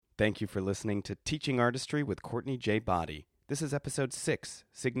Thank you for listening to Teaching Artistry with Courtney J. Body. This is episode 6,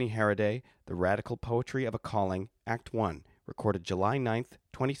 Signe Haraday, The Radical Poetry of a Calling, Act 1, recorded July 9th,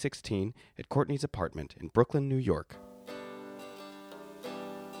 2016, at Courtney's apartment in Brooklyn, New York.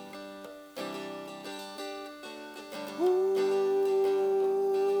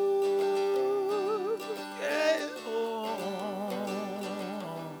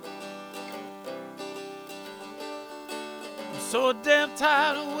 So damn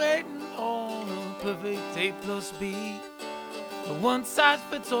tired of waiting on a perfect A plus B. The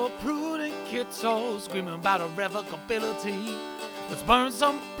one-size-fits-all prudent kids all screaming about irrevocability. Let's burn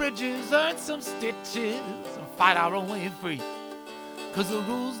some bridges, earn some stitches, and fight our own way free. 'Cause the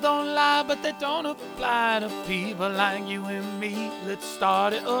rules don't lie, but they don't apply to people like you and me. Let's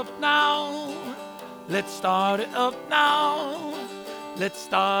start it up now. Let's start it up now. Let's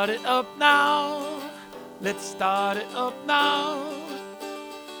start it up now. Let's start it up now.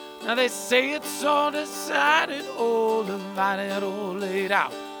 Now they say it's all decided, all divided, all laid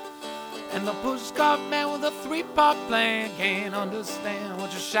out. And the pushcart man with a 3-part plan can't understand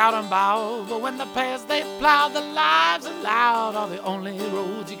what you're shouting about. But when the paths they plow, the lives allowed are the only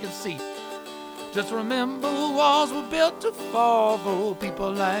roads you can see. Just remember walls were built to fall for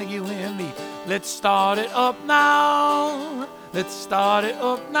people like you and me. Let's start it up now. Let's start it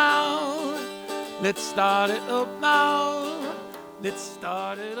up now. Let's start it up now. Let's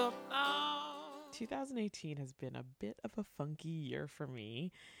start it up now. 2018 has been a bit of a funky year for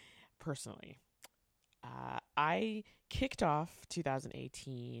me, personally. I kicked off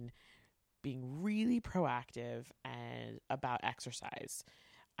 2018 being really proactive and about exercise.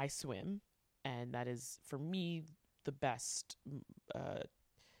 I swim, and that is, for me, the best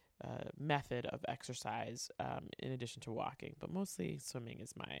method of exercise, in addition to walking. But mostly swimming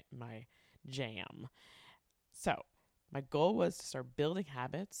is my jam. So my goal was to start building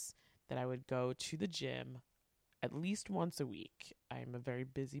habits that I would go to the gym at least once a week. I'm a very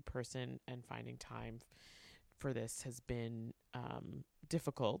busy person, and finding time for this has been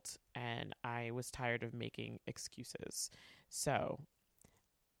difficult, and I was tired of making excuses. So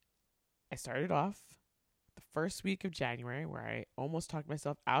I started off the first week of January, where I almost talked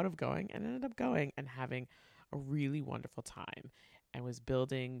myself out of going, and ended up going and having a really wonderful time. I was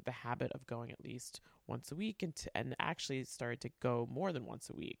building the habit of going at least once a week, and actually started to go more than once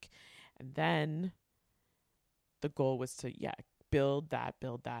a week. And then the goal was to, build that,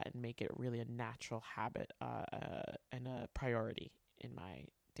 and make it really a natural habit and a priority in my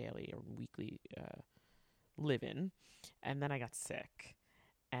daily or weekly living. And then I got sick,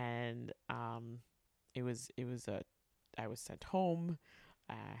 and I was sent home.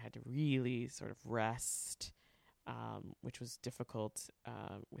 I had to really sort of rest, which was difficult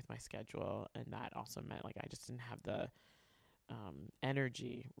with my schedule, and that also meant I just didn't have the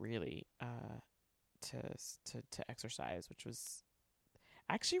energy really to exercise, which was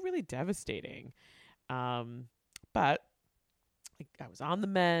actually really devastating. But I was on the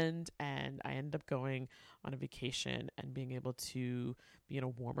mend, and I ended up going on a vacation, and being able to be in a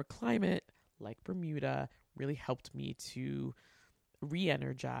warmer climate like Bermuda really helped me to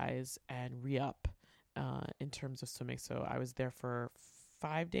re-energize and re-up in terms of swimming. So I was there for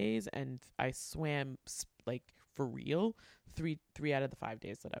 5 days, and I swam for real 3 out of the 5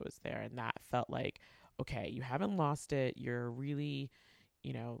 days that I was there. And that felt like, okay, you haven't lost it. You're really,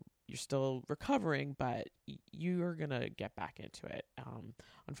 you're still recovering, but you're going to get back into it.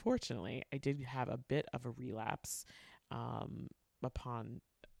 Unfortunately, I did have a bit of a relapse upon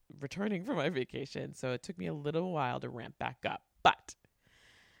returning from my vacation. So it took me a little while to ramp back up. But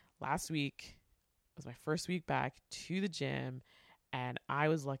last week was my first week back to the gym, and I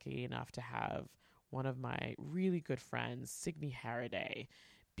was lucky enough to have one of my really good friends, Signe Haraday,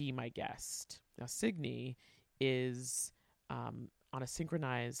 be my guest. Now, Signe is on a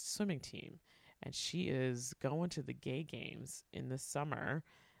synchronized swimming team, and she is going to the gay games in the summer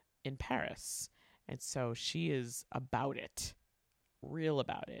in Paris. And so she is about it, real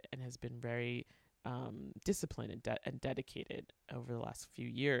about it, and has been very disciplined and dedicated over the last few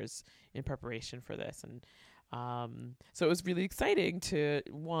years in preparation for this. And so it was really exciting to,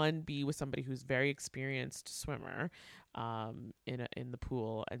 one, be with somebody who's very experienced swimmer in the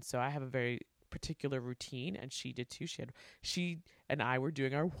pool. And so I have a very particular routine, and she did too. She and I were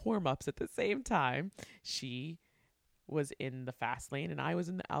doing our warm-ups at the same time. She was in the fast lane, and I was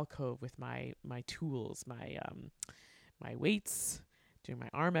in the alcove with my tools, my weights, doing my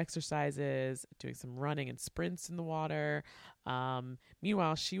arm exercises, doing some running and sprints in the water.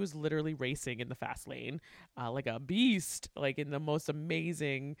 Meanwhile, she was literally racing in the fast lane, like a beast, like in the most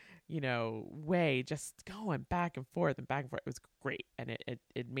amazing, way, just going back and forth and back and forth. It was great. And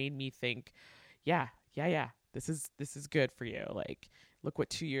it made me think, yeah. This is good for you. Like, look what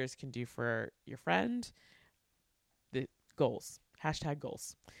 2 years can do for your friend. The goals,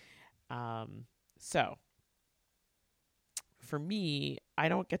 #goals. So for me, I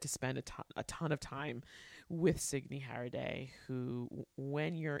don't get to spend a ton of time with Signe Haraday, who,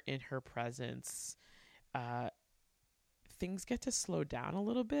 when you're in her presence, things get to slow down a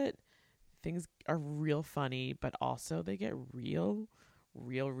little bit. Things are real funny, but also they get real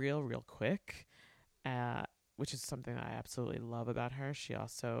quick, which is something that I absolutely love about her. She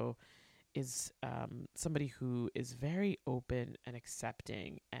also is somebody who is very open and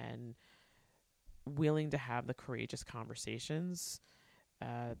accepting and willing to have the courageous conversations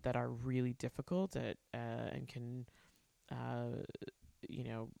that are really difficult and can,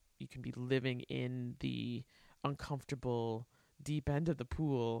 you can be living in the uncomfortable deep end of the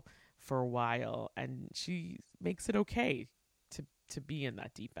pool for a while, and she makes it okay to be in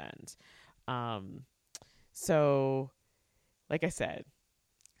that deep end. So like I said,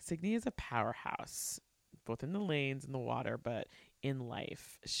 Signe is a powerhouse, both in the lanes and the water, but in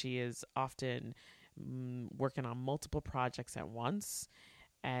life. She is often working on multiple projects at once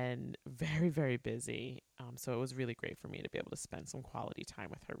and very, very busy. So it was really great for me to be able to spend some quality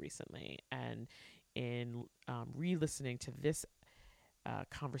time with her recently. And in re-listening to this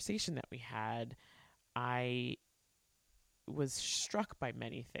conversation that we had, I was struck by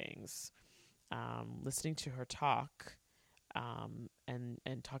many things. Listening to her talk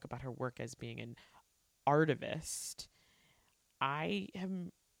and talk about her work as being an artivist, I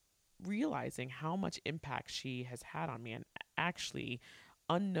am realizing how much impact she has had on me, and actually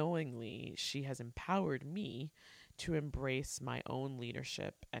unknowingly she has empowered me to embrace my own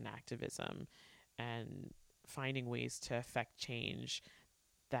leadership and activism and finding ways to affect change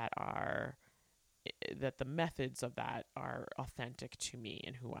that the methods of that are authentic to me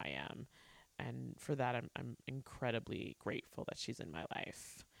and who I am. And for that, I'm incredibly grateful that she's in my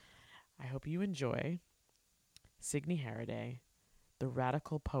life. I hope you enjoy Signe Haraday, The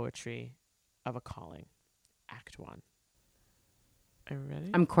Radical Poetry of a Calling, Act 1. Are you ready?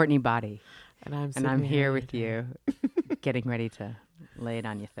 I'm Courtney Body. And I'm And I'm here Haraday. with you, getting ready to lay it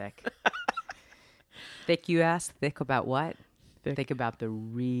on you thick. Thick, you ask? Thick about what? Thick about the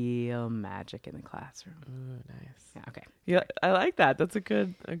real magic in the classroom. Ooh, nice. Yeah, okay. Yeah, I like that. That's a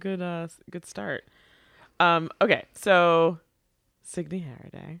good start. Okay, so Signe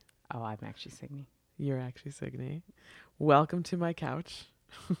Haraday. Oh, I'm actually Signe. You're actually Signe. Welcome to my couch.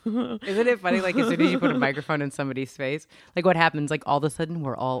 Isn't it funny? Like, as soon as you put a microphone in somebody's face, like what happens? Like, all of a sudden,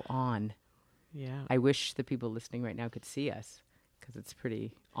 we're all on. Yeah. I wish the people listening right now could see us, because it's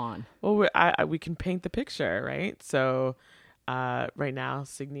pretty on. Well, we can paint the picture, right? So right now,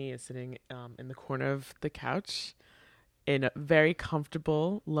 Signe is sitting in the corner of the couch in very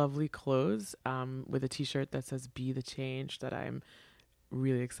comfortable, lovely clothes with a T-shirt that says "Be the Change," that I'm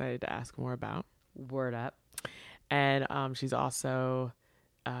really excited to ask more about. Word up. And she's also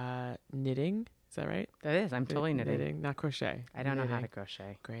knitting. Is that right? That is. I'm totally knitting. Not crochet. I don't know how Knitting. to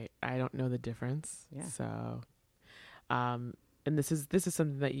crochet. Great. I don't know the difference. Yeah. So, and this is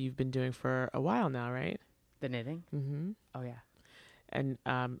something that you've been doing for a while now, right? The knitting? Mm-hmm. Oh, yeah. And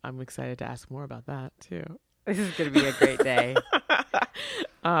I'm excited to ask more about that too. This is going to be a great day.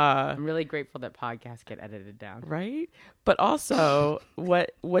 I'm really grateful that podcasts get edited down. Right? But also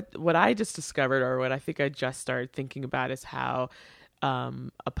what I just discovered, or what I think I just started thinking about, is how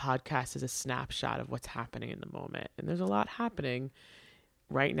a podcast is a snapshot of what's happening in the moment. And there's a lot happening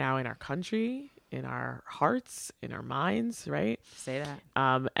right now in our country, in our hearts, in our minds, right? Say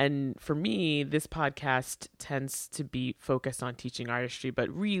that. And for me, this podcast tends to be focused on teaching artistry, but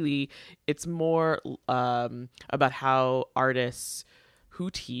really it's more about how artists who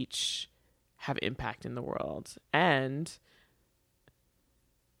teach have impact in the world and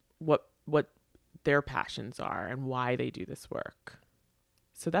what their passions are and why they do this work.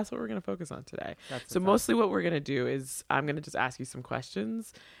 So that's what we're going to focus on today. So mostly what we're going to do is I'm going to just ask you some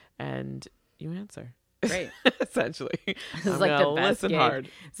questions and you answer. Great. Essentially. This is like the best gig. Hard.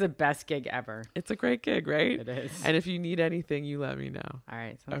 It's the best gig ever. It's a great gig, right? It is. And if you need anything, you let me know. All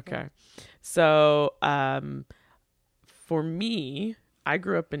right. Okay. So for me, I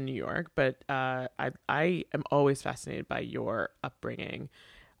grew up in New York, but I am always fascinated by your upbringing.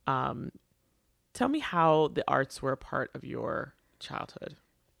 Tell me how the arts were a part of your childhood.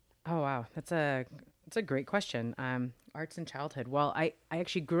 Oh, wow. That's a It's a great question. Arts and childhood. Well, I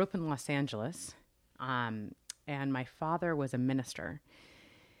actually grew up in Los Angeles, and my father was a minister.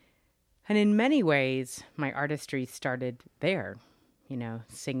 And in many ways, my artistry started there,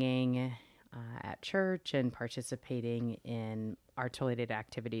 singing at church and participating in arts-related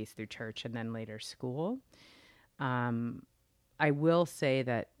activities through church and then later school. I will say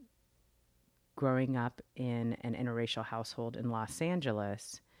that growing up in an interracial household in Los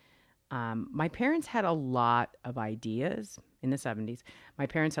Angeles, my parents had a lot of ideas in the 70s. My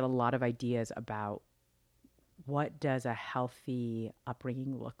parents had a lot of ideas about what does a healthy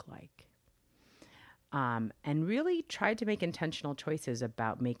upbringing look like. And really tried to make intentional choices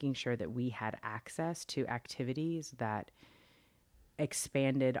about making sure that we had access to activities that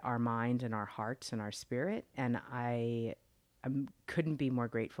expanded our mind and our hearts and our spirit. And I couldn't be more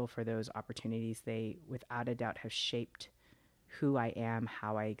grateful for those opportunities. They, without a doubt, have shaped who I am,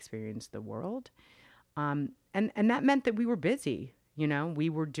 how I experience the world. And that meant that we were busy. We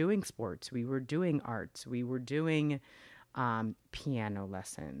were doing sports, we were doing arts, we were doing piano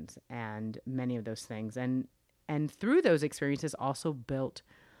lessons and many of those things. And through those experiences also built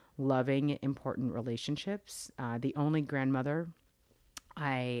loving, important relationships. The only grandmother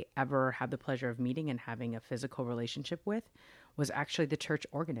I ever had the pleasure of meeting and having a physical relationship with was actually the church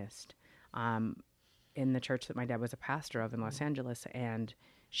organist in the church that my dad was a pastor of in Los Angeles. And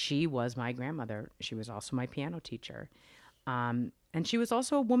she was my grandmother. She was also my piano teacher. And she was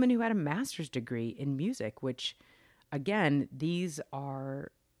also a woman who had a master's degree in music, which, again, these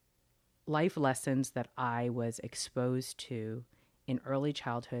are life lessons that I was exposed to in early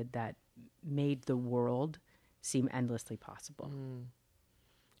childhood that made the world seem endlessly possible.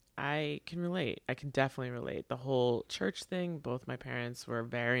 I can relate. I can definitely relate. The whole church thing, both my parents were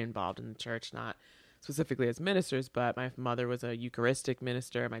very involved in the church, not specifically as ministers, but my mother was a Eucharistic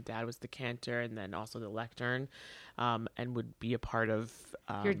minister. My dad was the cantor and then also the lectern, and would be a part of...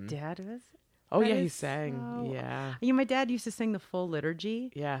 Your dad was? Oh, That yeah, he is sang. so- Yeah. My dad used to sing the full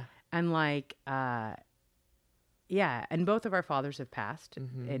liturgy. Yeah. And and both of our fathers have passed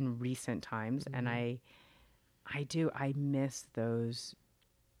in recent times. And I miss those.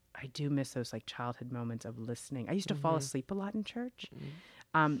 I do miss those like childhood moments of listening. I used to fall asleep a lot in church.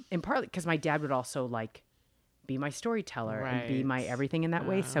 And partly because my dad would also like be my storyteller and be my everything in that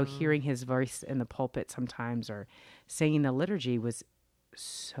way. So hearing his voice in the pulpit sometimes or singing the liturgy was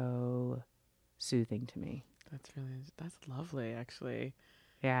so soothing to me. That's lovely, actually.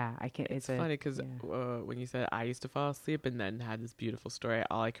 Yeah, I can. It's funny because when you said I used to fall asleep and then had this beautiful story,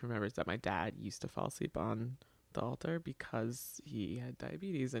 all I can remember is that my dad used to fall asleep on the altar because he had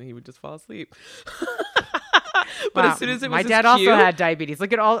diabetes and he would just fall asleep. But as soon as it was my his dad cue, also had diabetes.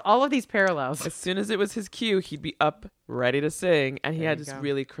 Look at all of these parallels. as soon as it was his cue, he'd be up ready to sing, and he There had you this go.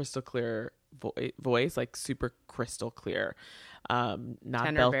 really crystal clear voice, like super crystal clear, not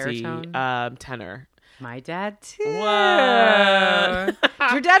Tenor, belty, baritone? tenor. My dad too. What?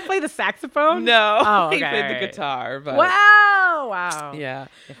 Did your dad play the saxophone? No, Oh, he okay, played the all right. guitar. But Wow. yeah,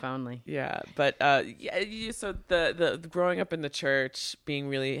 If only. yeah. But so the growing up in the church, being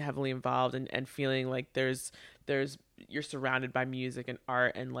really heavily involved and feeling like there's you're surrounded by music and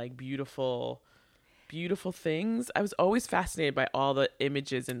art and like beautiful things. I was always fascinated by all the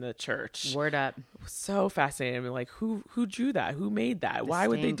images in the church. Word up. So fascinating. I mean, like who drew that? Who made that? Why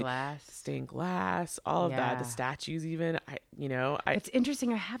would they Stained do glass? stained glass? All of that. The Yeah. statues, even. It's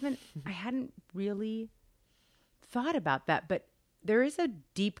interesting. I hadn't really thought about that, but there is a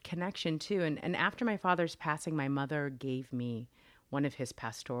deep connection too. And after my father's passing, my mother gave me one of his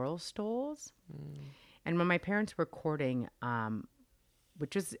pastoral stoles. And when my parents were courting,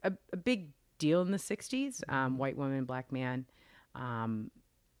 which was a big deal in the 60s, white woman, black man.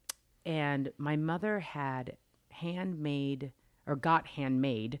 And my mother had got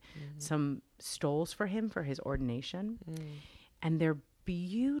handmade some stoles for him for his ordination. And they're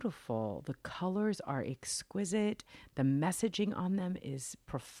beautiful. The colors are exquisite. The messaging on them is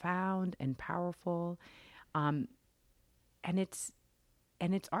profound and powerful. And it's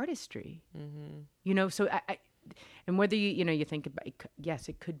artistry. So and whether you think about it, yes,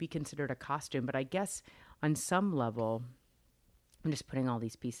 it could be considered a costume, but I guess on some level, I'm just putting all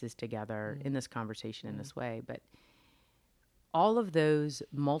these pieces together in this conversation in this way, but all of those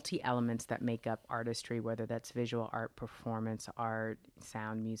multi-elements that make up artistry, whether that's visual art, performance art,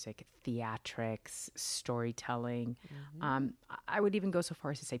 sound, music, theatrics, storytelling, I would even go so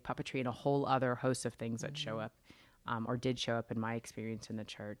far as to say puppetry and a whole other host of things that show up or did show up in my experience in the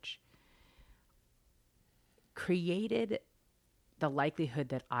church, created the likelihood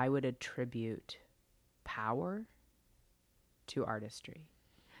that I would attribute power to artistry.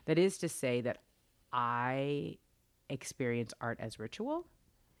 That is to say that I experience art as ritual,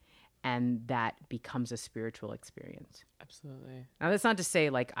 and that becomes a spiritual experience. Absolutely. Now, that's not to say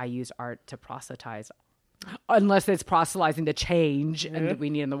like I use art to proselytize, unless it's proselytizing the change and that we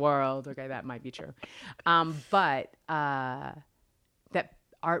need in the world. Okay, that might be true. But that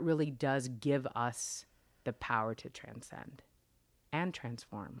art really does give us the power to transcend and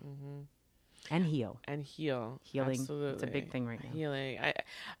transform and heal. And heal. Healing. Absolutely. It's a big thing right now. Healing.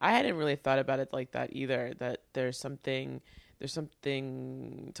 I hadn't really thought about it like that either, that there's something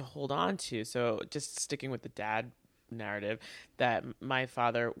to hold on to. So just sticking with the dad narrative, that my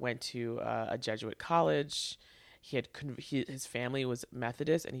father went to a Jesuit college. His family was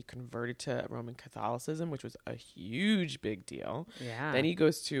Methodist, and he converted to Roman Catholicism, which was a huge big deal. Yeah. Then he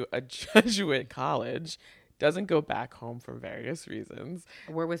goes to a Jesuit college, doesn't go back home for various reasons.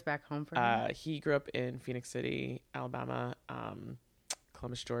 Where was back home for him? He grew up in Phoenix City, Alabama,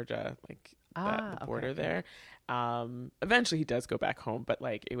 Columbus, Georgia, like the border there. Eventually he does go back home, but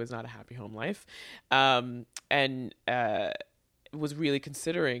like it was not a happy home life. And was really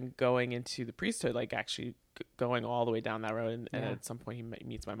considering going into the priesthood, like actually going all the way down that road. And at some point he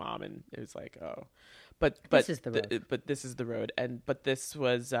meets my mom, and it was like, oh, but this is the road. But this is the road. But this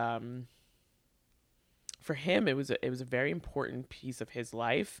was, for him, it was a very important piece of his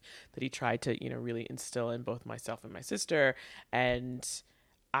life that he tried to, really instill in both myself and my sister. And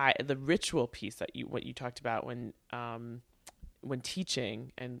the ritual piece that what you talked about when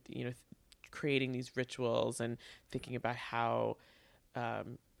teaching, and creating these rituals and thinking about how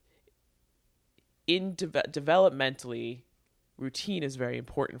developmentally routine is very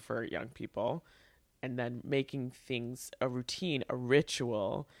important for young people, and then making things a routine, a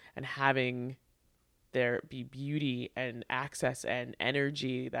ritual, and having there be beauty and access and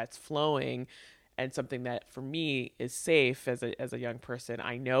energy that's flowing, and something that for me is safe as a young person.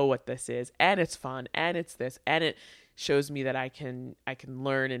 I know what this is, and it's fun, and it's this, and it shows me that I can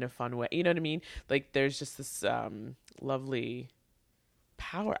learn in a fun way. You know what I mean? Like there's just this lovely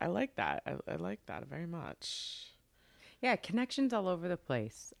power. I like that. I like that very much. Yeah, connections all over the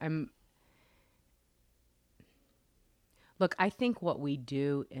place. Look, I think what we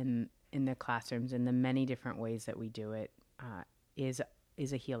do in the classrooms, in the many different ways that we do it, is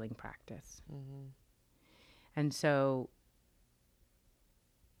a healing practice. Mm-hmm. And so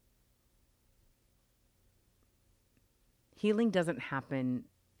healing doesn't happen,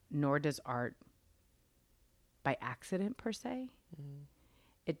 nor does art, by accident per se. Mm-hmm.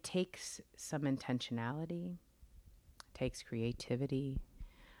 It takes some intentionality, takes creativity,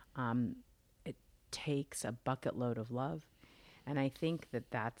 it takes a bucket load of love. And I think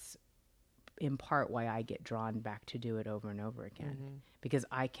that that's in part why I get drawn back to do it over and over again, because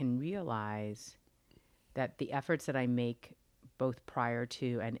I can realize that the efforts that I make both prior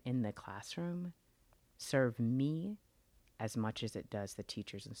to and in the classroom serve me as much as it does the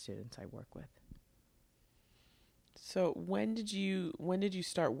teachers and students I work with. So when did you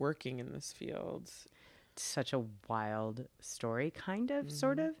start working in this field? It's such a wild story, kind of,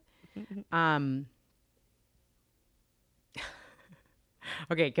 sort of.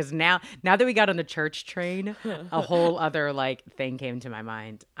 Okay, because now that we got on the church train, a whole other thing came to my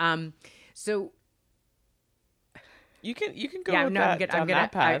mind. So you can go with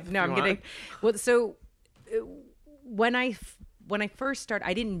that path. Well, so when I first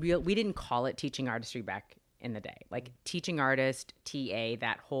started, we didn't call it teaching artistry back in the day. Like teaching artist, TA,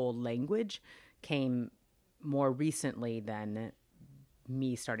 that whole language came more recently than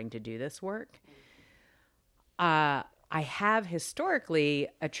me starting to do this work. I have historically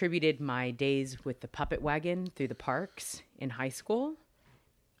attributed my days with the puppet wagon through the parks in high school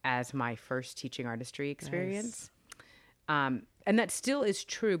as my first teaching artistry experience. Nice. And that still is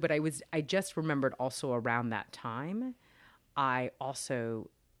true, but I just remembered also around that time, I also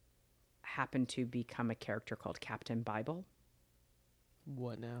happened to become a character called Captain Bible.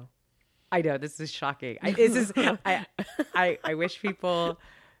 What now? I know, this is shocking. I wish people...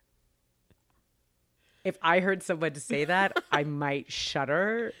 If I heard someone say that, I might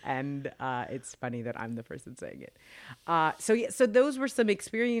shudder, and it's funny that I'm the person saying it. So those were some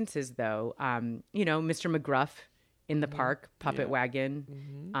experiences, though. Mr. McGruff in the park, puppet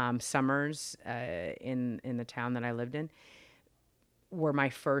wagon, summers in the town that I lived in, were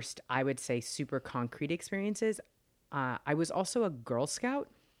my first, I would say, super concrete experiences. I was also a Girl Scout,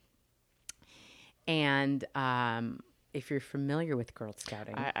 and if you're familiar with Girl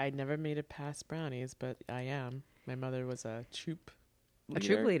Scouting. I never made it past brownies, but I am. My mother was a troop leader. A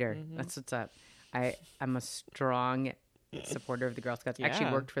troop leader. That's what's up. I'm a strong supporter of the Girl Scouts. I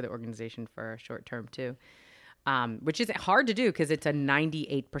actually worked for the organization for a short term, too. which is hard to do because it's a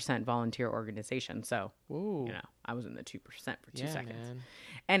 98% volunteer organization. So, Ooh. I was in the 2% for 2 seconds. Man.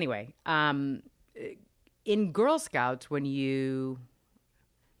 Anyway, in Girl Scouts, when you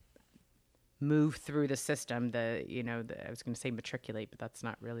move through the system, I was going to say matriculate, but that's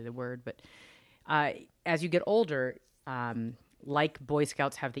not really the word. But as you get older, like Boy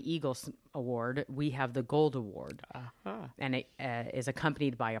Scouts have the Eagle Award, we have the Gold Award. And it is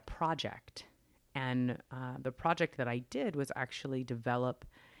accompanied by a project. And the project that I did was actually develop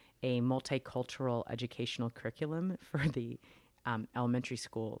a multicultural educational curriculum for the elementary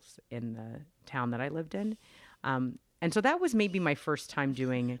schools in the town that I lived in. And so that was maybe my first time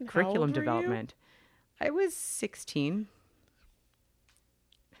doing curriculum old were you? development. I was 16.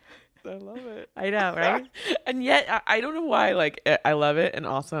 I love it. I know, right? And yet, I don't know why. Like, I love it, and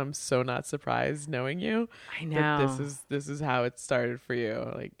also I'm so not surprised knowing you. I that know. this is how it started for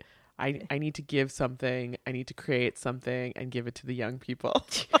you. Like, I need to give something. I need to create something and give it to the young people.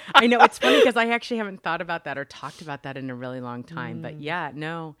 I know. It's funny because I actually haven't thought about that or talked about that in a really long time. But yeah,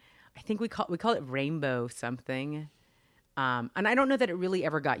 no, I think we call it rainbow something. And I don't know that it really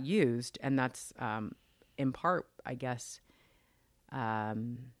ever got used. And that's in part, I guess,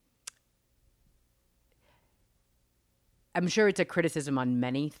 I'm sure it's a criticism on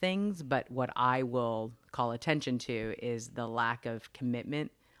many things, but what I will call attention to is the lack of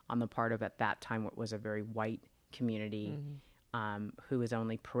commitment on the part of, at that time, what was a very white community, who was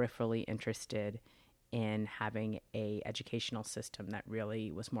only peripherally interested in having a educational system that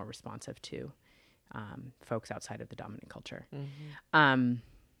really was more responsive to folks outside of the dominant culture.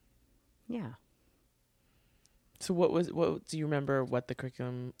 Yeah. So what do you remember what the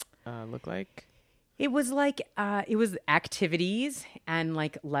curriculum looked like? It was like, it was activities and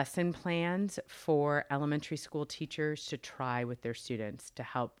like lesson plans for elementary school teachers to try with their students to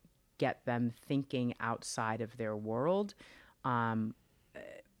help get them thinking outside of their world, helping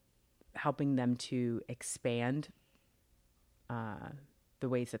them to expand the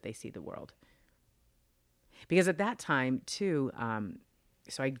ways that they see the world. Because at that time, too,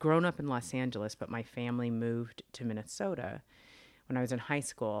 so I'd grown up in Los Angeles, but my family moved to Minnesota when I was in high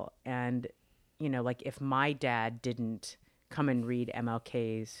school. And like if my dad didn't come and read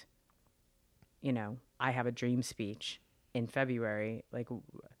MLK's, I Have a Dream speech in February, like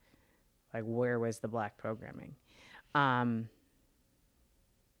where was the Black programming? Yeah.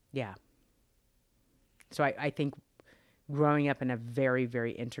 So I think growing up in a very,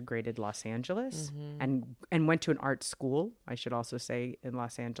 very integrated Los Angeles and went to an art school, I should also say, in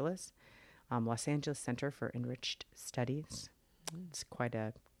Los Angeles, Los Angeles Center for Enriched Studies. It's quite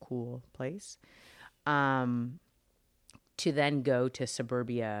a cool place. To then go to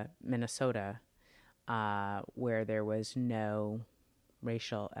suburbia, Minnesota, where there was no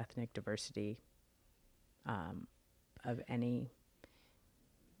racial, ethnic diversity of any.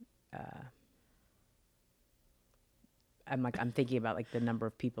 I'm thinking about like the number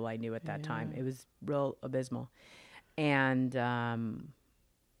of people I knew at that time. It was real abysmal, and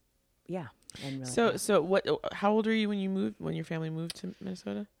yeah. And really So what? How old were you when your family moved to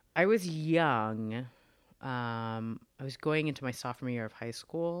Minnesota? I was young. I was going into my sophomore year of high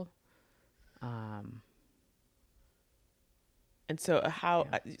school. And so how?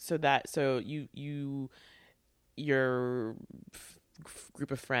 So your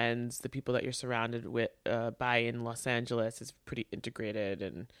group of friends, the people that you're surrounded with by in Los Angeles, is pretty integrated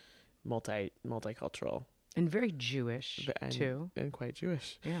and multicultural. And very Jewish, too. And quite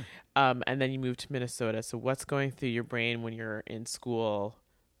Jewish. Yeah. And then you moved to Minnesota. So what's going through your brain when you're in school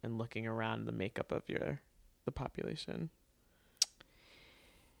and looking around the makeup of the population?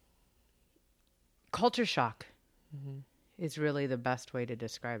 Culture shock is really the best way to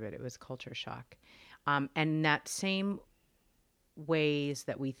describe it. It was culture shock. And that same ways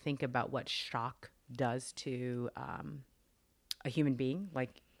that we think about what shock does to a human being,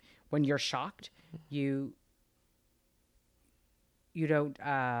 like when you're shocked, you don't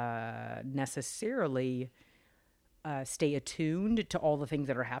necessarily stay attuned to all the things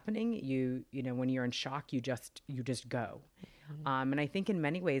that are happening. You know, when you're in shock, you just go. And I think in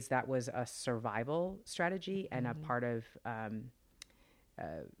many ways that was a survival strategy and a part of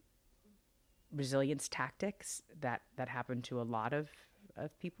resilience tactics that happen to a lot of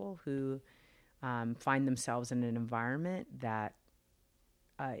people who find themselves in an environment that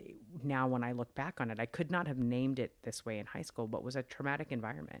now when I look back on it, I could not have named it this way in high school, but was a traumatic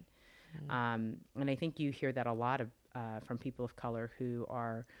environment. And I think you hear that a lot from people of color who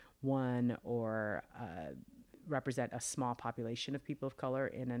are one or represent a small population of people of color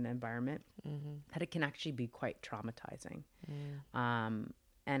in an environment, that it can actually be quite traumatizing.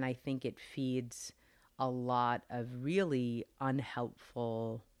 And I think it feeds a lot of really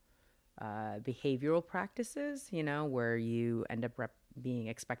unhelpful behavioral practices, you know, where you end up being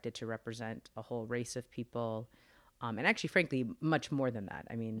expected to represent a whole race of people. And actually, frankly, much more than that.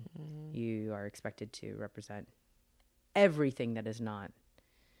 I mean, you are expected to represent everything that is not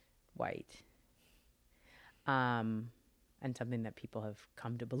white. And something that people have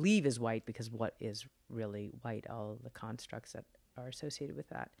come to believe is white, because what is really white, all the constructs that are associated with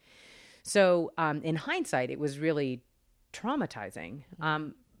that. So in hindsight, it was really traumatizing.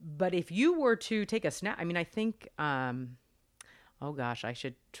 But if you were to take a snap, I mean, I think, oh gosh, I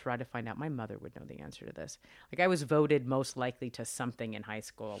should try to find out. My mother would know the answer to this. Like, I was voted most likely to something in high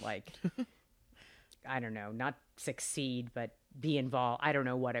school, like, I don't know, not succeed, but be involved. I don't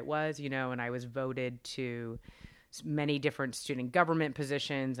know what it was, you know, and I was voted to many different student government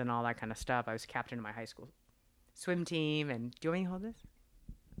positions and all that kind of stuff. I was captain of my high school swim team. And do you want me to hold this?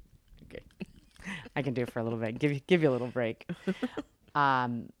 Okay. I can do it for a little bit. Give you a little break.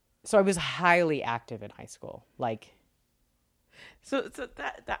 So I was highly active in high school. Like, So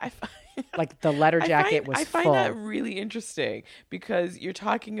that I find, like the letter jacket was I find full. that really interesting, because you're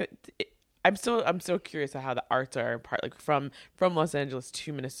talking. I'm so curious of how the arts are part, like from Los Angeles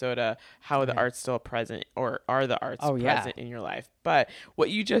to Minnesota, how the arts still present, or are the arts present in your life? But what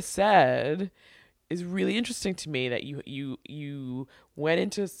you just said is really interesting to me, that you went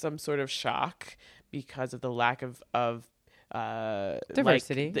into some sort of shock because of the lack of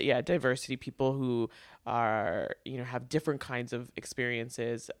diversity. Diversity. People who are, you know, have different kinds of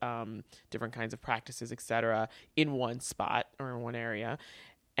experiences, different kinds of practices, etc., in one spot or in one area.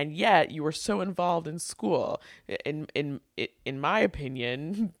 And yet you were so involved in school. In my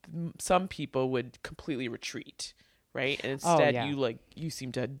opinion, some people would completely retreat, right? And instead you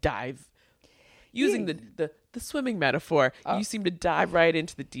seem to dive, using the swimming metaphor, you seem to dive right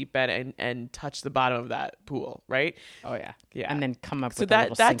into the deep end and touch the bottom of that pool, right? Oh yeah. Yeah. And then come up So with a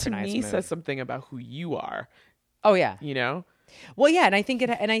little that to synchronized me move. says something about who you are, Oh yeah. you know? Well, yeah, and I think it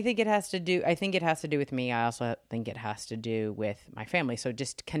has to do with me. I also think it has to do with my family. So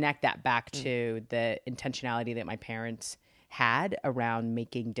just connect that back to the intentionality that my parents had around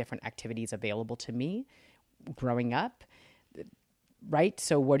making different activities available to me growing up. Right?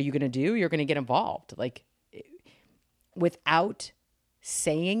 So what are you going to do? You're going to get involved. Like, without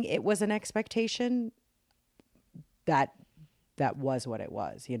saying it was an expectation, that was what it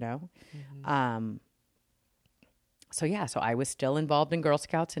was, you know? So I was still involved in Girl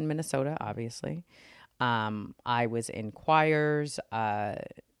Scouts in Minnesota, obviously. I was in choirs,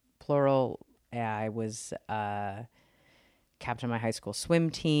 plural. I was captain of my high school swim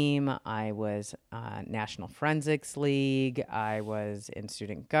team. I was National Forensics League. I was in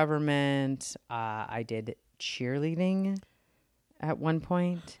student government. I did cheerleading at one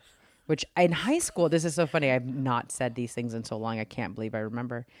point, which in high school, this is so funny. I've not said these things in so long. I can't believe I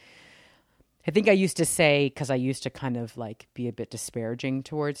remember. I think I used to say, because I used to kind of like be a bit disparaging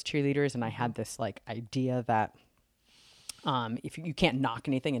towards cheerleaders, and I had this like idea that if you can't knock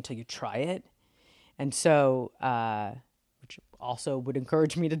anything until you try it, and so which also would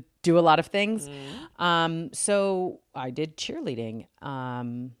encourage me to do a lot of things. So I did cheerleading.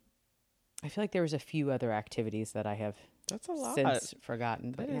 I feel like there was a few other activities that I have since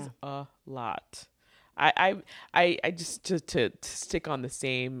forgotten. But That is a lot. I just to stick on the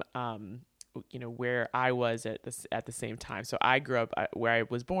same. You know, where I was at the same time. So I grew up where I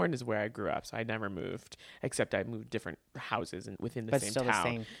was born is where I grew up. So I never moved, except I moved different houses within the same town. But still the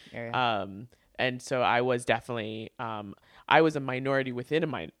same area. And so I was definitely I was a minority within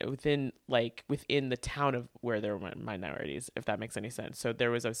the town of where there were minorities, if that makes any sense. So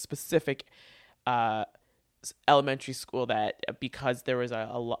there was a specific elementary school that, because there was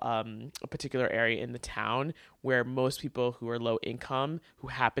a particular area in the town where most people who are low income, who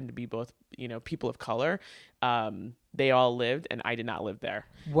happened to be both, you know, people of color, they all lived, and I did not live there.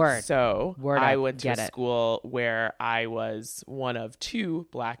 So I went to a school where I was one of two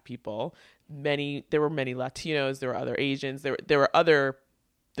Black people. There were many Latinos, there were other Asians, there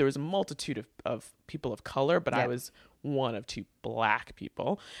was a multitude of people of color, but I was one of two Black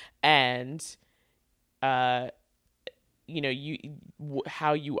people. And you know,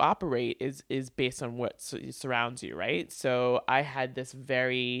 how you operate is based on what surrounds you, right? So I had this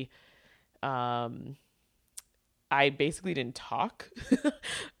very, I basically didn't talk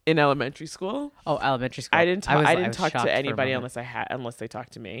in elementary school. Oh, elementary school. I didn't talk to anybody unless they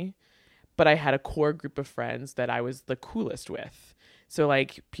talked to me. But I had a core group of friends that I was the coolest with. So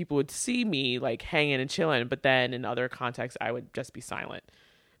like people would see me like hanging and chilling, but then in other contexts I would just be silent.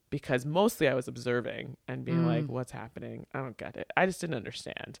 because mostly I was observing and being like, what's happening? I don't get it. I just didn't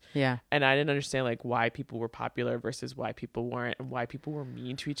understand. Yeah. And I didn't understand like why people were popular versus why people weren't, and why people were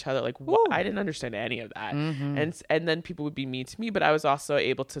mean to each other. Like I didn't understand any of that. And then people would be mean to me, but I was also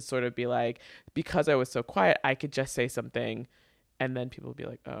able to sort of be like, because I was so quiet, I could just say something and then people would be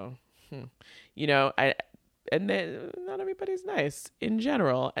like, oh, you know, and then not everybody's nice in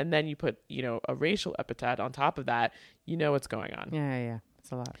general. And then you put, you know, a racial epithet on top of that, you know what's going on. Yeah.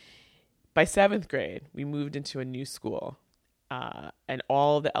 It's a lot. By 7th grade, we moved into a new school, and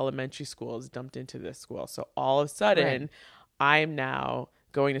all the elementary schools dumped into this school. So all of a sudden, I'm now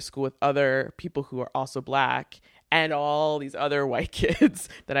going to school with other people who are also Black and all these other white kids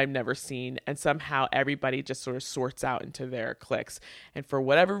that I've never seen. And somehow everybody just sort of sorts out into their cliques. And for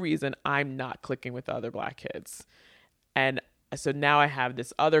whatever reason, I'm not clicking with the other Black kids. And so now I have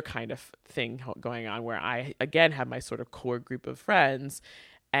this other kind of thing going on where I, again, have my sort of core group of friends,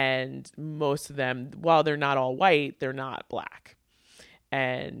 and most of them, while they're not all white, they're not Black.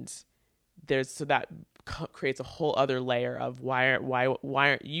 And so that creates a whole other layer of why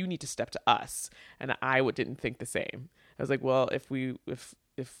aren't you need to step to us? And I didn't think the same. I was like, well, if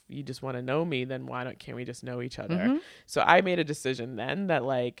you just want to know me, then can't we just know each other? So I made a decision then that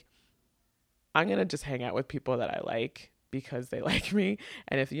like, I'm going to just hang out with people that I like because they like me.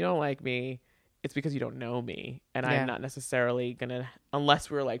 And if you don't like me, it's because you don't know me. And I'm not necessarily going to, unless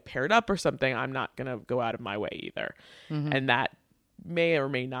we're like paired up or something, I'm not going to go out of my way either. And that may or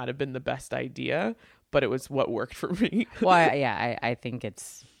may not have been the best idea, but it was what worked for me. Well, I think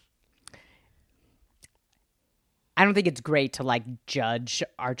I don't think it's great to like judge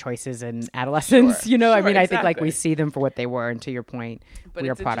our choices in adolescence. You know, I mean, I think like we see them for what they were. And to your point, we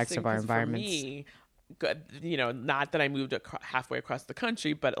are products of our environments. For me, you know, not that I moved halfway across the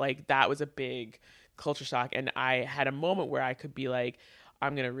country, but like that was a big culture shock. And I had a moment where I could be like,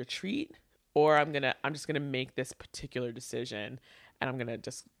 I'm going to retreat, or I'm just going to make this particular decision and I'm going to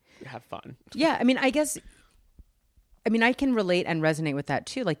just have fun. Yeah. I mean, I can relate and resonate with that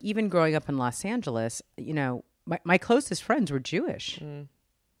too. Like even growing up in Los Angeles, you know, my closest friends were Jewish.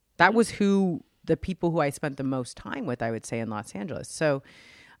 That was the people who I spent the most time with, I would say, in Los Angeles. So,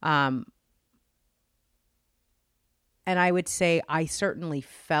 and I would say I certainly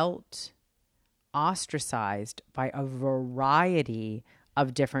felt ostracized by a variety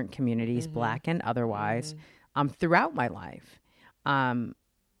of different communities, Black and otherwise, throughout my life.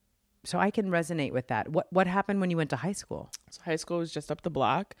 So I can resonate with that. What happened when you went to high school? So high school was just up the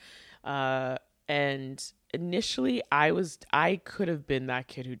block. And initially I could have been that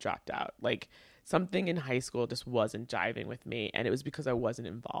kid who dropped out. Like something in high school just wasn't jiving with me. And it was because I wasn't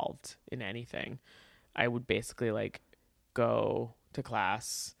involved in anything. I would basically like go to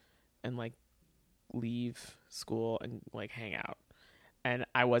class and like leave school and like hang out. And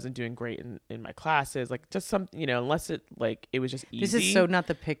I wasn't doing great in my classes, like just some, you know, unless it was just easy. This is so not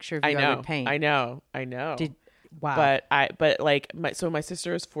the picture of you I would paint. I know. Wow. But like my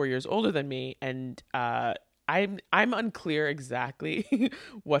sister is 4 years older than me, and I'm unclear exactly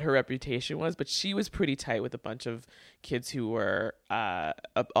what her reputation was, but she was pretty tight with a bunch of kids who were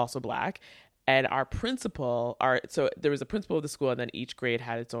also Black. And our principal, so there was a principal of the school, and then each grade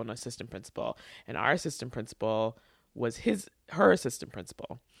had its own assistant principal. And our assistant principal was her assistant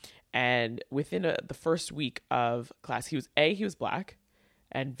principal. And within the first week of class, he was Black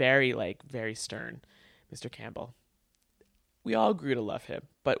and very stern, Mr. Campbell. We all grew to love him.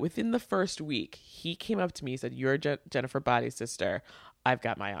 But within the first week, he came up to me and said, "You're Jennifer Body's sister. I've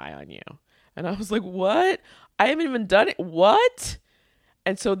got my eye on you." And I was like, "What? I haven't even done it. What?"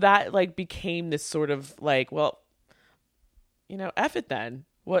 And so that like became this sort of like, well, you know, F it then.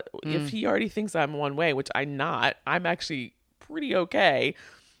 What if he already thinks I'm one way, which I'm not? I'm actually pretty okay.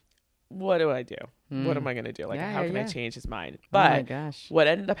 What do I do? What am I going to do? Like, how can I change his mind? But oh my gosh. What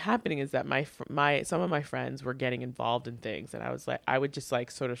ended up happening is that some of my friends were getting involved in things, and I was like, I would just like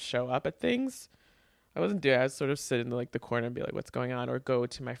sort of show up at things. I wasn't doing. I would sort of sit in the corner and be like, "What's going on?" Or go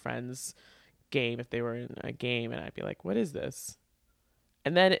to my friend's game if they were in a game, and I'd be like, "What is this?"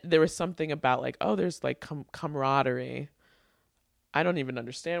 And then there was something about like, oh, there's like camaraderie. I don't even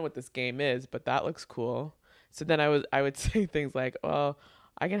understand what this game is, but that looks cool. So then I would say things like, "Well,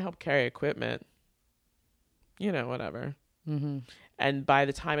 I can help carry equipment." You know, whatever. And by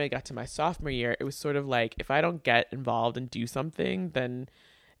the time I got to my sophomore year, it was sort of like, if I don't get involved and do something, then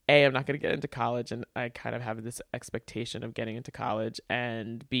A, I'm not going to get into college. And I kind of have this expectation of getting into college,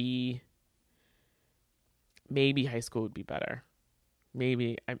 and B, maybe high school would be better.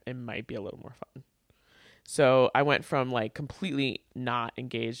 Maybe it might be a little more fun. So I went from like completely not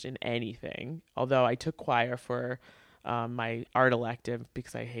engaged in anything, although I took choir for my art elective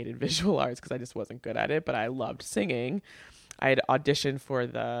because I hated visual arts because I just wasn't good at it, but I loved singing. I had auditioned for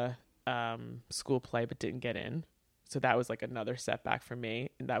the school play but didn't get in. So that was like another setback for me.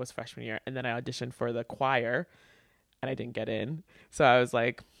 And that was freshman year. And then I auditioned for the choir and I didn't get in. So I was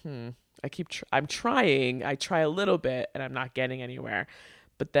like, I'm trying. I try a little bit and I'm not getting anywhere.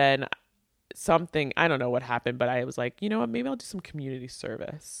 But then I don't know what happened, but I was like, you know what, maybe I'll do some community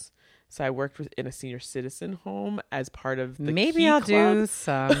service. So I worked in a senior citizen home as part of the Maybe Key I'll Club. do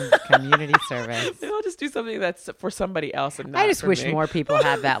some community service. Maybe I'll just do something that's for somebody else and not I just for wish me. more people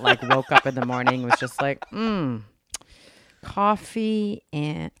had that, like woke up in the morning, was just like, coffee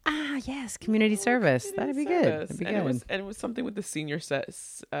and yes, community service. That'd be good. Service. That'd be And good. it was something with the senior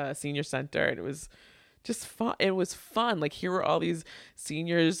center, and it was just fun. It was fun. Like, here were all these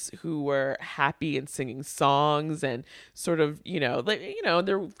seniors who were happy and singing songs and sort of,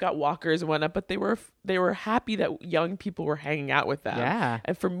 they've got walkers and whatnot, but they were happy that young people were hanging out with them. Yeah.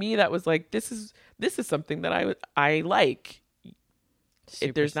 And for me, that was like, this is something that I like.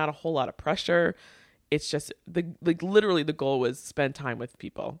 There's not a whole lot of pressure. It's just literally the goal was spend time with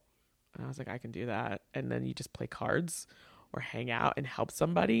people. And I was like, I can do that. And then you just play cards or hang out and help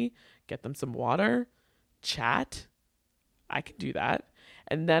somebody, get them some water, chat. I can do that.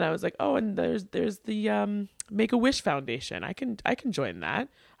 And then I was like, oh, and there's the Make-A-Wish Foundation. I can join that.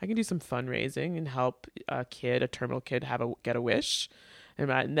 I can do some fundraising and help a terminal kid get a wish.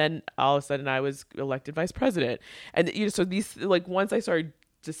 And then all of a sudden I was elected vice president. And so these, like, once I started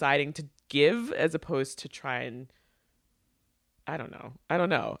deciding to give as opposed to try and, I don't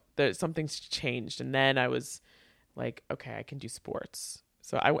know. Something's changed. And then I was like, okay, I can do sports.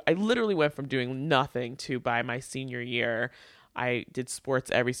 So I literally went from doing nothing to, by my senior year, I did sports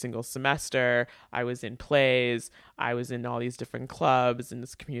every single semester. I was in plays. I was in all these different clubs and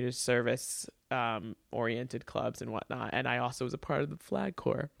this community service oriented clubs and whatnot. And I also was a part of the Flag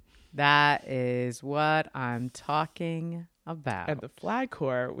Corps. That is what I'm talking about. And the Flag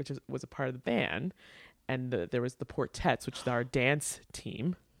Corps, which was a part of the band, and there was the Portets, which is our dance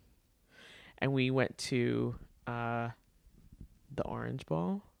team. And we went to the Orange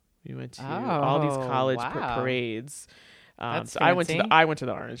Ball. We went to all these college parades. That's so I went to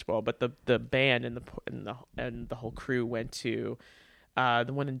the Orange Bowl, but the band and the whole crew went to the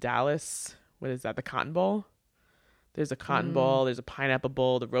one in Dallas. What is that? The Cotton Bowl. There's a Cotton Bowl. There's a Pineapple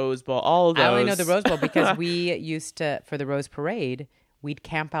Bowl. The Rose Bowl. All of those. I only know the Rose Bowl because we used to, for the Rose Parade, we'd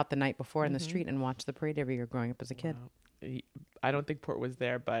camp out the night before in the street and watch the parade every year growing up as a kid. Wow. I don't think Port was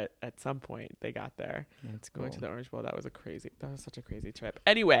there, but at some point they got there. That's cool. Going to the Orange Bowl. That was such a crazy trip.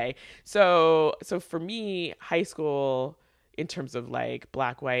 Anyway, so for me, high school, in terms of like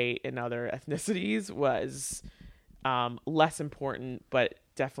black, white, and other ethnicities, was less important, but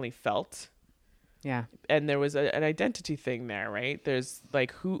definitely felt. Yeah. And there was an identity thing there, right? There's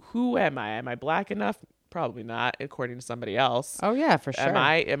like, who am I? Am I black enough? Probably not, according to somebody else. Oh yeah, for sure.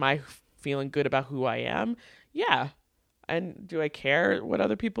 Am I feeling good about who I am? Yeah. And do I care what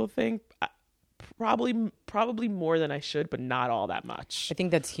other people think? Probably more than I should, but not all that much. I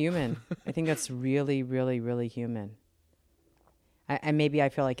think that's human. I think that's really, really, really human. And maybe I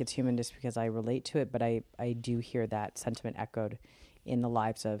feel like it's human just because I relate to it, but I do hear that sentiment echoed in the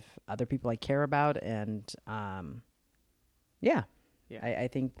lives of other people I care about. And I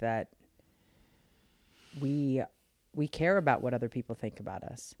think that we care about what other people think about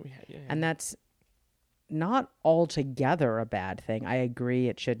us. And that's not altogether a bad thing. I agree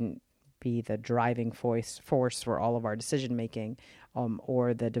it shouldn't be the driving force for all of our decision making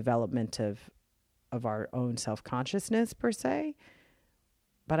or the development of our own self-consciousness per se.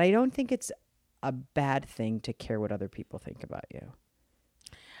 But I don't think it's a bad thing to care what other people think about you.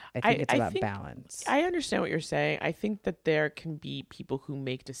 I think it's about balance. I understand what you're saying. I think that there can be people who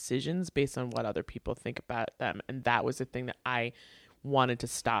make decisions based on what other people think about them. And that was the thing that I wanted to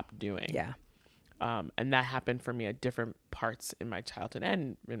stop doing. Yeah. And that happened for me at different parts in my childhood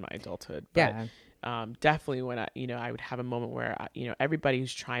and in my adulthood. Yeah. But definitely when I would have a moment where,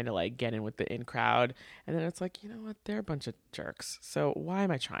 everybody's trying to like get in with the in crowd. And then it's like, you know what? They're a bunch of jerks. So why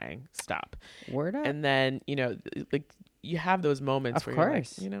am I trying? Stop. Word up. And then, like you have those moments of where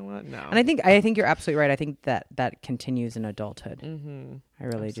course. you're like, you know what? No. And I think you're absolutely right. I think that continues in adulthood. Mm-hmm. I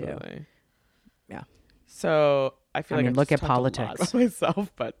really Absolutely. do. Yeah. So I feel like look just at talked a lot politics. about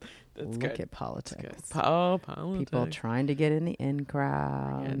myself, but that's Look good. at politics. That's good. Politics. People trying to get in the in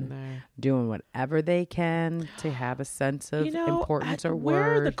crowd, Getting there. doing whatever they can to have a sense of importance or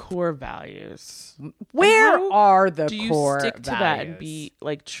where are the worth. core values? Where How are the do you core stick to values? that and be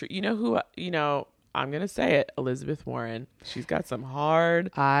like true? You know who? I'm gonna say it, Elizabeth Warren. She's got some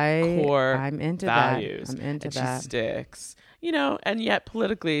hard core I'm into values. that. I'm into and that. She sticks, and yet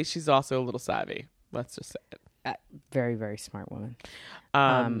politically, she's also a little savvy. Let's just say it. Very, very smart woman.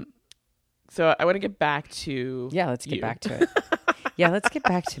 So I want to get back to let's get you. back to it. Let's get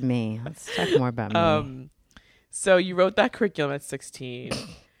back to me. Let's talk more about me. So you wrote that curriculum at 16,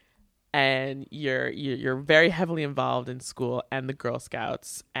 and you're very heavily involved in school and the Girl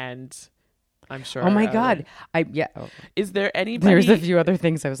Scouts, and I'm sure. Oh my God! Is there anybody? There's a few other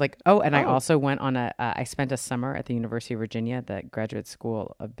things I was like, and I also went on I spent a summer at the University of Virginia, the Graduate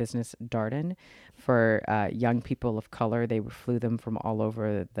School of Business, Darden, for young people of color. They flew them from all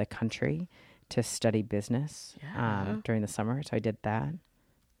over the country to study business during the summer. So I did that.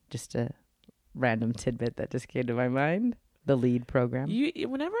 Just a random tidbit that just came to my mind. The LEAD program.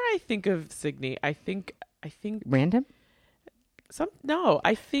 Whenever I think of Signe, I think random.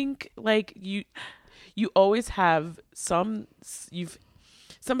 I think like you always have somebody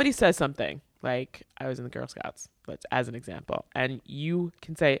says something like, I was in the Girl Scouts, as an example, and you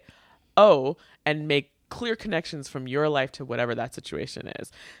can say, oh, and make clear connections from your life to whatever that situation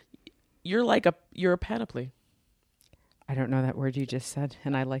is. You're a panoply. I don't know that word you just said,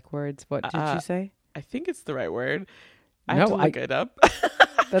 and I like words. What did you say? I think it's the right word. I have to look it up.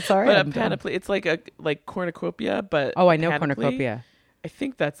 That's all right. But a panoply, it's like cornucopia, but I know panoply. cornucopia. I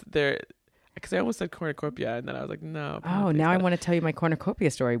think that's there, because I almost said cornucopia, and then I was like, no. Oh, now I want to tell you my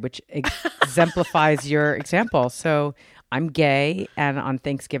cornucopia story, which exemplifies your example. So I'm gay, and on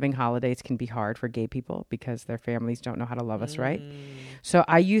Thanksgiving holidays can be hard for gay people because their families don't know how to love us, right? So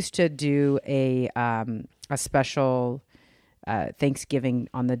I used to do a special Thanksgiving,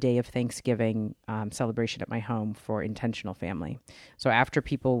 on the day of Thanksgiving, celebration at my home for intentional family. So after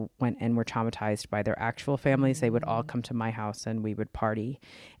people went and were traumatized by their actual families, they would all come to my house and we would party.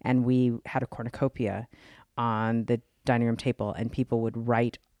 And we had a cornucopia on the dining room table, and people would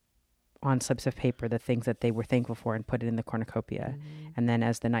write on slips of paper the things that they were thankful for and put it in the cornucopia. And then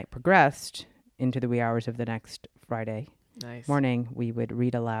as the night progressed into the wee hours of the next Friday morning, we would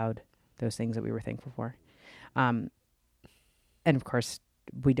read aloud those things that we were thankful for. And of course,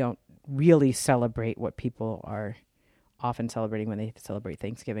 we don't really celebrate what people are often celebrating when they celebrate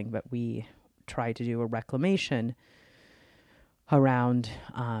Thanksgiving, but we try to do a reclamation around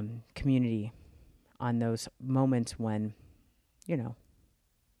community on those moments when,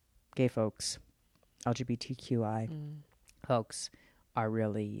 gay folks, LGBTQI folks are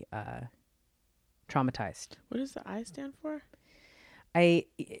really traumatized. What does the I stand for?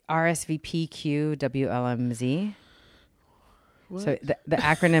 RSVPQWLMZ. What? So the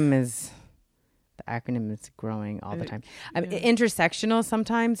acronym is growing all the time. Intersectional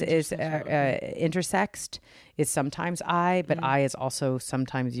sometimes is intersexed is sometimes I, but I is also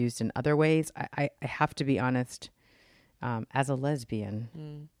sometimes used in other ways. I have to be honest. As a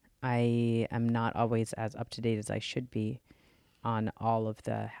lesbian, I am not always as up to date as I should be on all of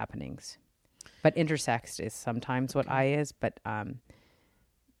the happenings. But intersexed is sometimes what I is, but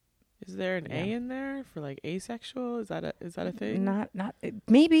is there an A in there for like asexual? Is that a thing? Not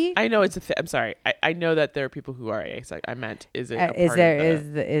maybe. I know it's a thing. I'm sorry. I know that there are people who are asexual. I meant, is it?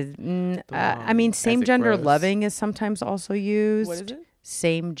 I mean, same gender loving is sometimes also used. What is it?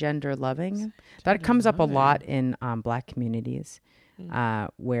 Same gender loving. That comes up a lot in Black communities,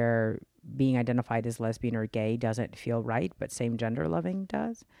 where being identified as lesbian or gay doesn't feel right, but same gender loving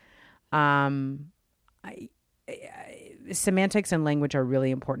does. Semantics and language are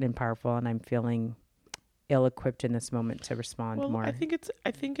really important and powerful, and I'm feeling ill-equipped in this moment to respond more. I think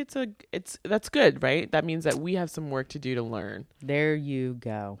that's good, right? That means that we have some work to do to learn. There you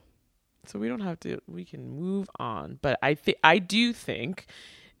go. So we don't have to. We can move on. But I do think,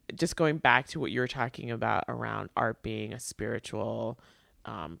 just going back to what you were talking about around art being a spiritual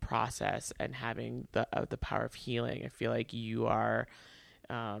process and having the power of healing, I feel like you are.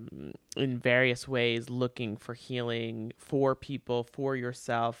 In various ways looking for healing for people, for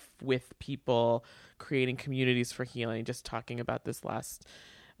yourself, with people, creating communities for healing. Just talking about this last,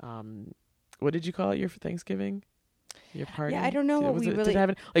 what did you call it? Your Thanksgiving? Your party? Yeah, I don't know what we really...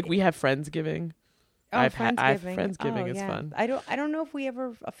 we have Friendsgiving. Friendsgiving is fun. I don't know if we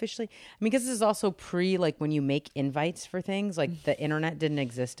ever officially... because this is also when you make invites for things, like the internet didn't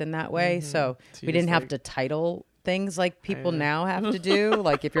exist in that way. So we didn't have to title things like people now have to do.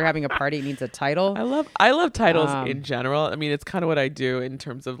 Like if you're having a party, it needs a title. I love titles in general. I mean, it's kind of what I do in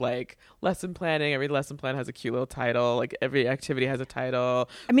terms of like lesson planning. Every lesson plan has a cute little title. Like every activity has a title.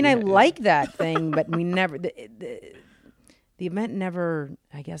 I mean, I like that thing, but we never... The event never,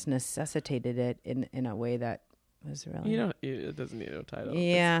 I guess, necessitated it in a way that was really. You don't. It doesn't need no title.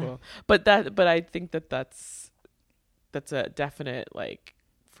 Yeah. It's cool. But I think that's a definite, like,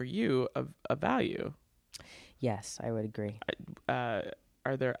 for you, a value. Yes, I would agree.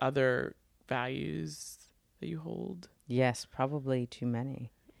 Are there other values that you hold? Yes, probably too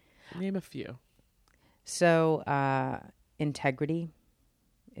many. Name a few. So, integrity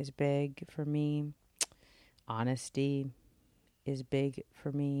is big for me. Honesty is big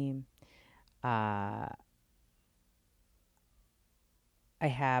for me. I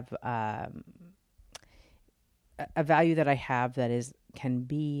have a value that I have that can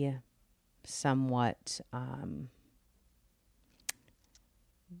be somewhat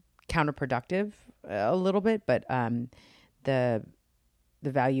counterproductive a little bit, but the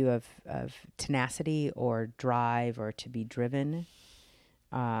value of tenacity or drive or to be driven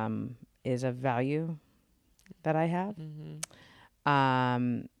is a value that I have.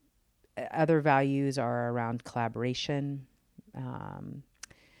 Mm-hmm. Other values are around collaboration,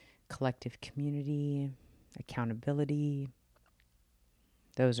 collective community, accountability.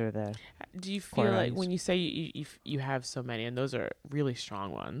 Those are the. Do you feel core like values. when you say you have so many, and those are really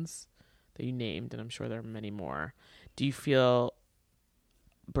strong ones that you named, and I'm sure there are many more, do you feel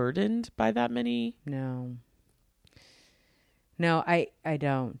burdened by that many? No, I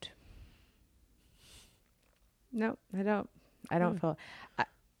don't. No, I don't. I don't feel.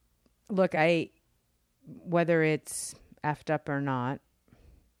 Look, whether it's effed up or not,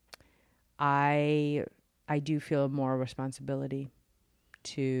 I do feel more responsibility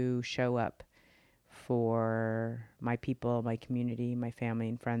to show up for my people, my community, my family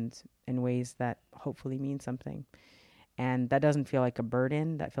and friends in ways that hopefully mean something. And that doesn't feel like a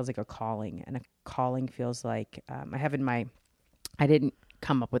burden. That feels like a calling. And a calling feels like, I didn't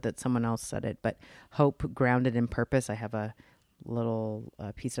come up with it. Someone else said it, but hope grounded in purpose. I have a little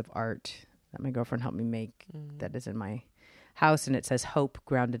piece of art that my girlfriend helped me make that is in my house. And it says hope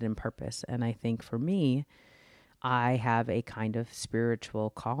grounded in purpose. And I think for me, I have a kind of spiritual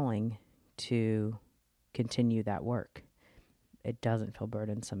calling to continue that work. It doesn't feel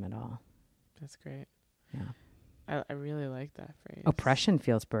burdensome at all. That's great. Yeah. I really like that phrase. Oppression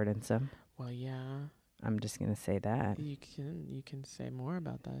feels burdensome. Well, yeah. I'm just going to say that. You can say more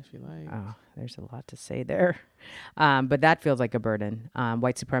about that if you like. Oh, there's a lot to say there. But that feels like a burden.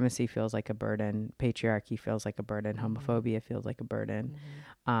 White supremacy feels like a burden. Patriarchy feels like a burden. Homophobia feels like a burden.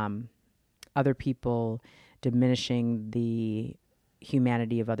 Other people diminishing the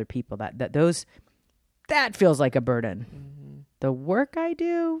humanity of other people. That feels like a burden. The work I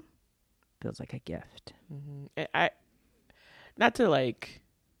do feels like a gift. Not to like,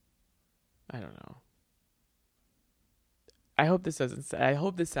 I don't know. I hope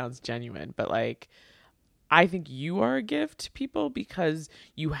this sounds genuine, but like, I think you are a gift to people because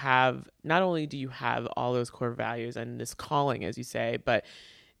not only do you have all those core values and this calling, as you say, but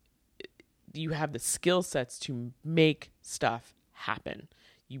you have the skill sets to make stuff happen.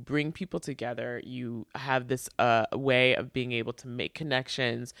 You bring people together. You have this way of being able to make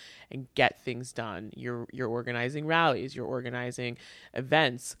connections and get things done. You're organizing rallies. You're organizing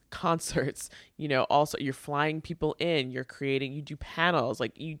events, concerts. Also you're flying people in. You do panels.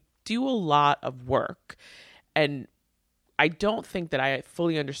 Like, you do a lot of work. And I don't think that I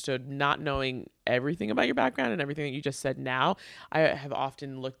fully understood, not knowing everything about your background and everything that you just said now. I have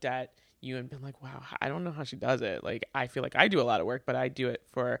often looked at you and been like, wow, I don't know how she does it. Like, I feel like I do a lot of work, but I do it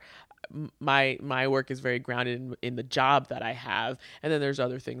for my work is very grounded in the job that I have. And then there's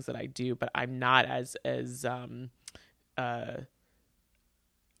other things that I do, but I'm not as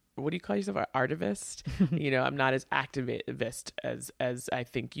what do you call yourself? Artivist? I'm not as activist as I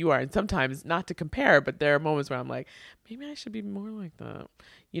think you are. And sometimes, not to compare, but there are moments where I'm like, maybe I should be more like that,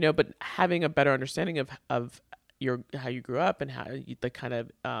 but having a better understanding of how you grew up and how the kind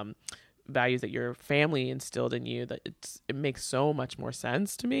of, values that your family instilled in you, that it makes so much more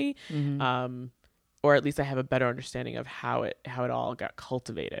sense to me. Or at least I have a better understanding of how it all got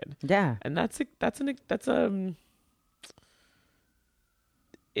cultivated. Yeah. And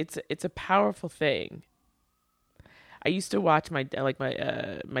it's a powerful thing. I used to watch my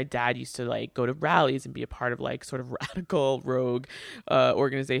dad used to like go to rallies and be a part of like sort of radical rogue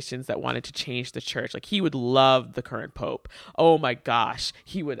organizations that wanted to change the church. Like, he would love the current pope. Oh my gosh,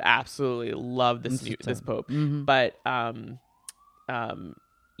 he would absolutely love this pope. But and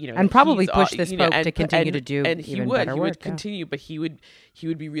probably push this pope to continue to do even better work. He would continue, but he would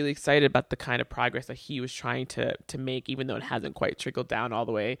be really excited about the kind of progress that he was trying to make, even though it hasn't quite trickled down all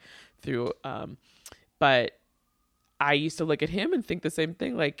the way through. But I used to look at him and think the same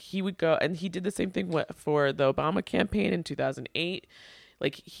thing. Like, he would go, and he did the same thing for the Obama campaign in 2008.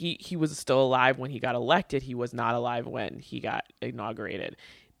 Like he was still alive when he got elected. He was not alive when he got inaugurated.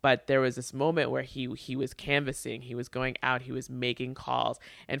 But there was this moment where he was canvassing, he was going out, he was making calls.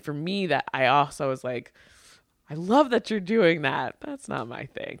 And for me, that I also was like, I love that you're doing that. That's not my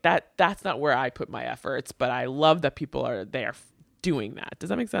thing. That's not where I put my efforts, but I love that people are there doing that. Does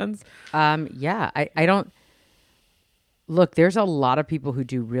that make sense? Yeah, I don't look, there's a lot of people who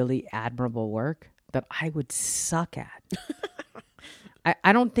do really admirable work that I would suck at.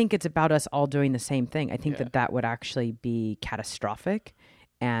 I don't think it's about us all doing the same thing. I think that would actually be catastrophic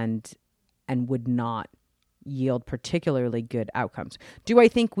and would not yield particularly good outcomes. Do I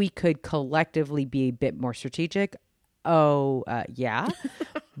think we could collectively be a bit more strategic? Yeah.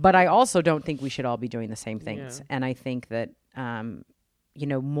 But I also don't think we should all be doing the same things. Yeah. And I think that,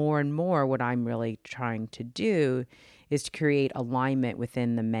 more and more what I'm really trying to do is to create alignment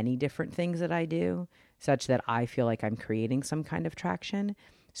within the many different things that I do, such that I feel like I'm creating some kind of traction.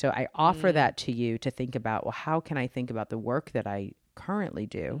 So I offer that to you to think about, well, how can I think about the work that I currently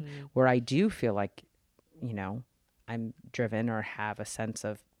do, where I do feel like, I'm driven or have a sense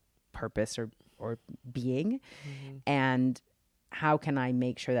of purpose or being, and how can I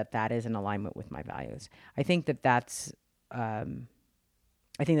make sure that that is in alignment with my values? I think that's a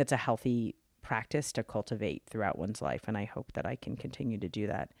healthy practice to cultivate throughout one's life, and I hope that I can continue to do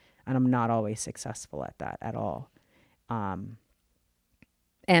that. And I'm not always successful at that at all. And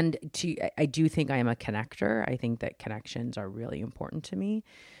I do think I am a connector. I think that connections are really important to me.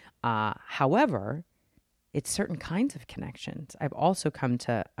 However, it's certain kinds of connections. I've also come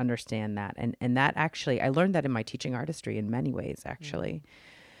to understand that. And that actually, I learned that in my teaching artistry in many ways, actually.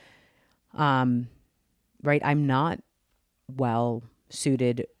 Right? I'm not well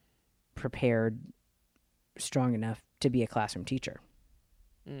suited, prepared, strong enough to be a classroom teacher.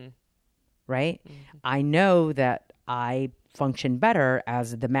 Right? I know that I function better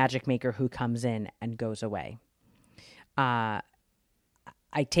as the magic maker who comes in and goes away.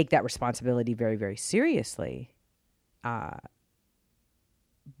 I take that responsibility very, very seriously. But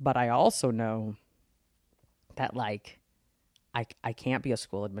I also know that, I can't be a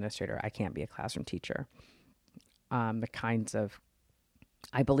school administrator. I can't be a classroom teacher.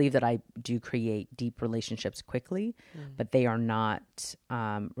 I believe that I do create deep relationships quickly, but they are not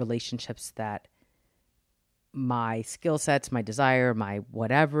relationships that my skill sets, my desire, my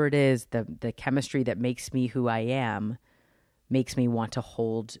whatever it is, the chemistry that makes me who I am, makes me want to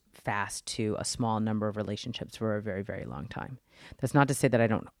hold fast to a small number of relationships for a very, very long time. That's not to say that I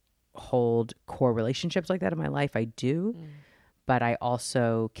don't hold core relationships like that in my life. I do, but I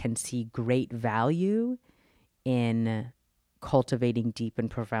also can see great value in cultivating deep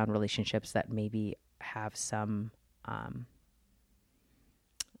and profound relationships that maybe have some,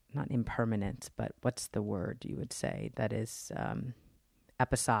 not impermanence, but what's the word you would say that is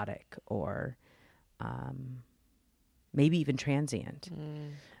episodic or maybe even transient.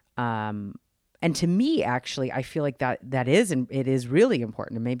 And to me, actually, I feel like that is, and it is really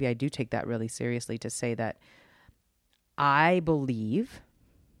important. And maybe I do take that really seriously to say that I believe,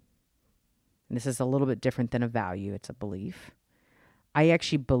 and this is a little bit different than a value, it's a belief. I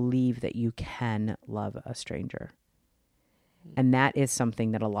actually believe that you can love a stranger. And that is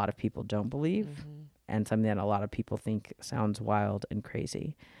something that a lot of people don't believe, and something that a lot of people think sounds wild and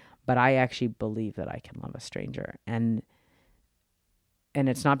crazy. But I actually believe that I can love a stranger. And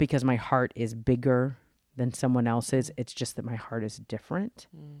it's not because my heart is bigger than someone else's. It's just that my heart is different.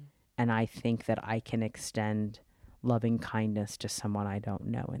 And I think that I can extend loving kindness to someone I don't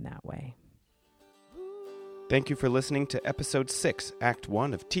know in that way. Thank you for listening to Episode 6, Act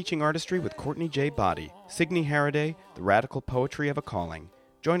 1 of Teaching Artistry with Courtney J. Boddie, Signe Haraday, The Radical Poetry of a Calling.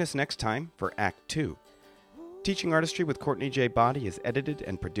 Join us next time for Act 2. Teaching Artistry with Courtney J. Boddie is edited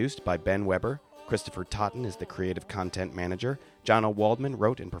and produced by Ben Weber. Christopher Totten is the creative content manager. John O. Waldman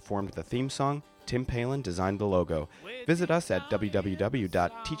wrote and performed the theme song. Tim Palin designed the logo. Visit us at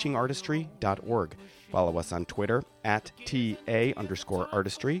www.teachingartistry.org. Follow us on Twitter at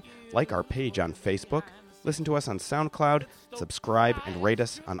 @TA_artistry. Like our page on Facebook. Listen to us on SoundCloud, subscribe and rate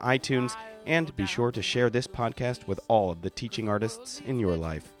us on iTunes, and be sure to share this podcast with all of the teaching artists in your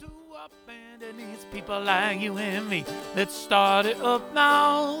life. People like you and me, let's start it up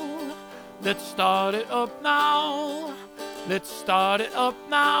now. Let's start it up now. Let's start it up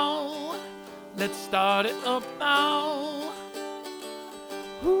now. Let's start it up now.